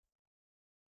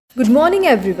Good morning,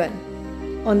 everyone.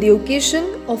 On the occasion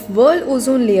of World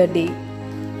Ozone Layer Day,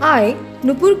 I,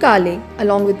 Nupur Kale,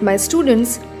 along with my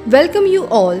students, welcome you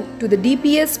all to the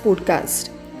DPS podcast.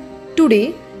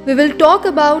 Today, we will talk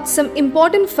about some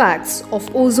important facts of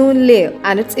ozone layer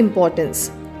and its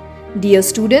importance. Dear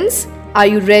students, are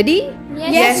you ready?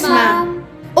 Yes, ma'am.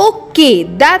 Okay,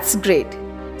 that's great.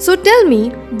 So tell me,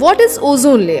 what is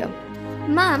ozone layer?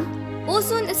 Ma'am,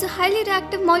 ozone is a highly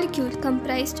reactive molecule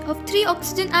comprised of 3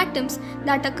 oxygen atoms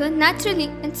that occur naturally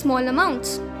in small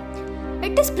amounts.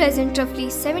 It is present roughly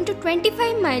 7 to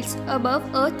 25 miles above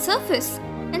Earth's surface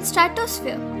and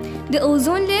stratosphere. The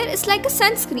ozone layer is like a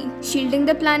sunscreen, shielding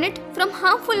the planet from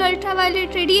harmful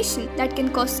ultraviolet radiation that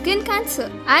can cause skin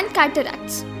cancer and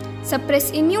cataracts,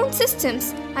 suppress immune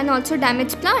systems, and also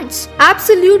damage plants.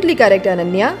 Absolutely correct,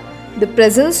 Ananya. The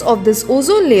presence of this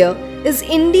ozone layer is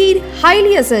indeed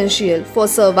highly essential for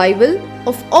survival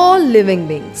of all living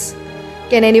beings.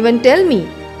 Can anyone tell me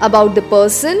about the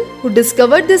person who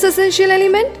discovered this essential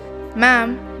element?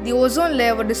 Ma'am, the ozone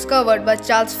layer was discovered by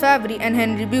Charles Fabry and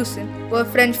Henry Buisson, who were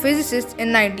French physicists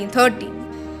in 1930.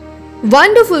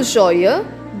 Wonderful, Shaurya.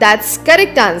 That's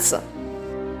correct answer.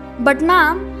 But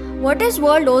ma'am, what is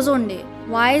World Ozone Day?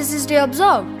 Why is this day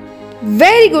observed?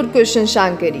 Very good question,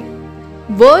 Shankari.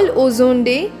 World Ozone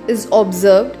Day is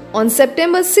observed on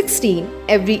September 16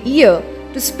 every year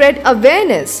to spread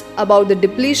awareness about the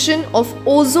depletion of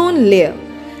ozone layer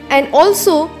and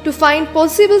also to find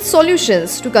possible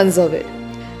solutions to conserve it.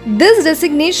 This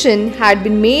designation had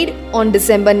been made on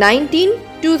December 19,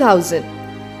 2000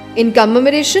 in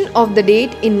commemoration of the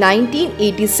date in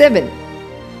 1987.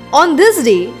 On this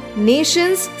day,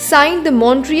 nations signed the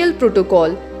Montreal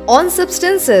Protocol on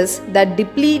substances that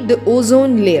deplete the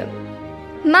ozone layer.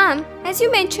 Ma'am, as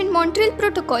you mentioned Montreal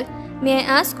Protocol, may I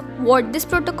ask what this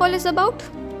protocol is about?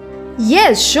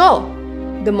 Yes, sure.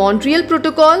 The Montreal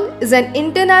Protocol is an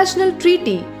international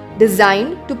treaty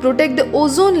designed to protect the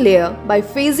ozone layer by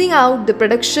phasing out the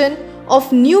production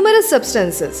of numerous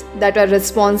substances that are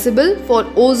responsible for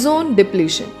ozone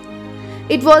depletion.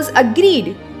 It was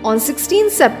agreed on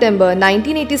 16 September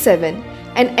 1987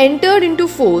 and entered into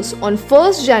force on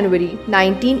 1st January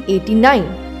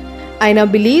 1989. I now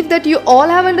believe that you all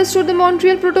have understood the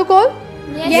Montreal Protocol?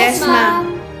 Yes,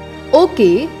 ma'am.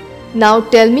 Okay, now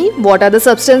tell me, what are the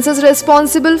substances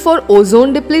responsible for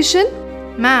ozone depletion?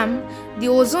 Ma'am, the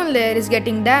ozone layer is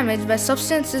getting damaged by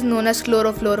substances known as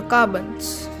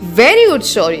chlorofluorocarbons. Very good,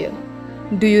 Shaurya.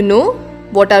 Do you know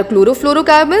what are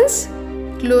chlorofluorocarbons?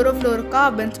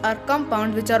 Chlorofluorocarbons are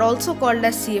compounds which are also called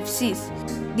as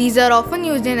CFCs. These are often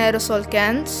used in aerosol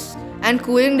cans and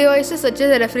cooling devices such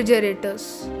as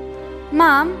refrigerators.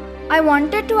 Ma'am, I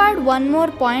wanted to add one more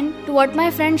point to what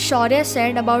my friend Shaurya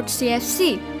said about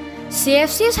CFC.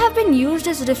 CFCs have been used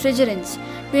as refrigerants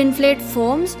to inflate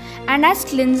foams and as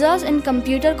cleansers in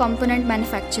computer component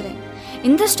manufacturing.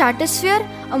 In the stratosphere,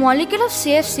 a molecule of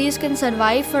CFCs can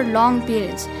survive for long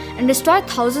periods and destroy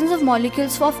thousands of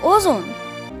molecules of ozone.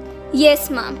 Yes,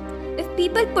 ma'am. If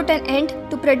people put an end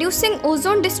to producing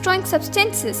ozone-destroying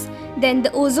substances, then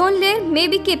the ozone layer may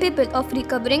be capable of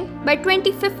recovering by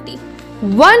 2050.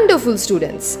 Wonderful,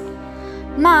 students.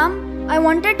 Ma'am, I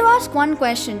wanted to ask one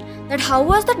question, that how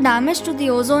was the damage to the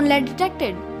ozone layer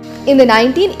detected? In the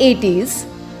 1980s,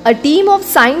 a team of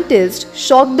scientists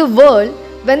shocked the world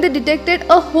when they detected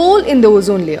a hole in the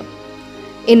ozone layer.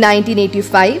 In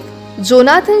 1985,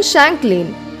 Jonathan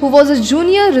Shanklin, who was a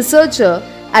junior researcher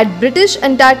at British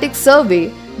Antarctic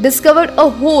Survey, discovered a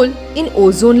hole in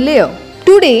ozone layer.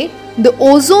 Today, the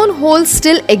ozone hole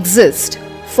still exists,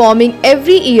 forming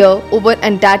every year over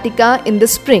Antarctica in the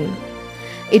spring.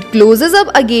 It closes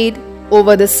up again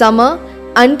over the summer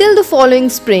until the following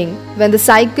spring when the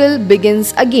cycle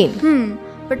begins again.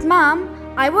 But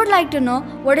ma'am, I would like to know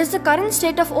what is the current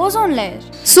state of ozone layer?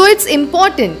 So it's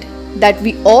important that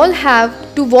we all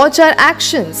have to watch our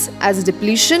actions, as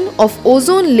depletion of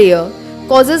ozone layer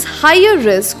causes higher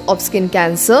risk of skin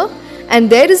cancer, and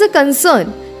there is a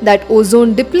concern that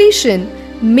ozone depletion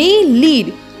may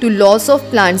lead to loss of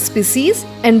plant species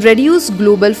and reduce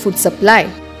global food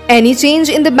supply. Any change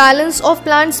in the balance of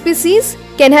plant species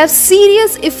can have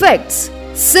serious effects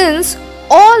since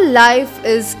all life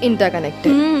is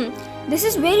interconnected. This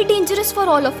is very dangerous for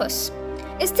all of us.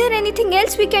 Is there anything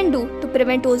else we can do to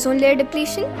prevent ozone layer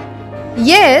depletion?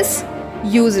 Yes,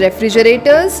 use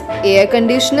refrigerators, air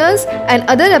conditioners, and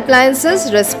other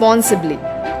appliances responsibly.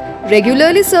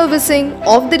 Regularly servicing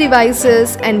of the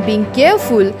devices and being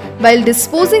careful while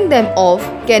disposing them of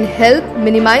can help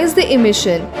minimize the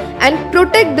emission and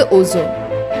protect the ozone.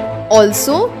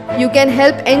 Also, you can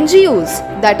help NGOs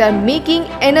that are making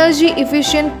energy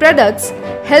efficient products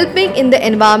helping in the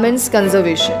environment's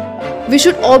conservation. We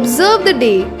should observe the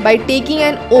day by taking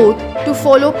an oath to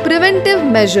follow preventive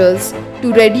measures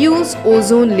to reduce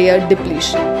ozone layer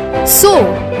depletion. So,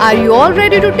 are you all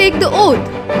ready to take the oath?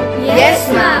 Yes,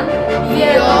 ma'am. We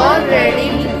are all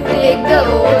ready to take the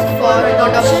oath for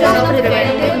adoption of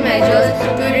preventive measures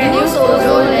to reduce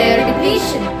ozone layer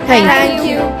depletion. Thank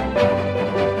you.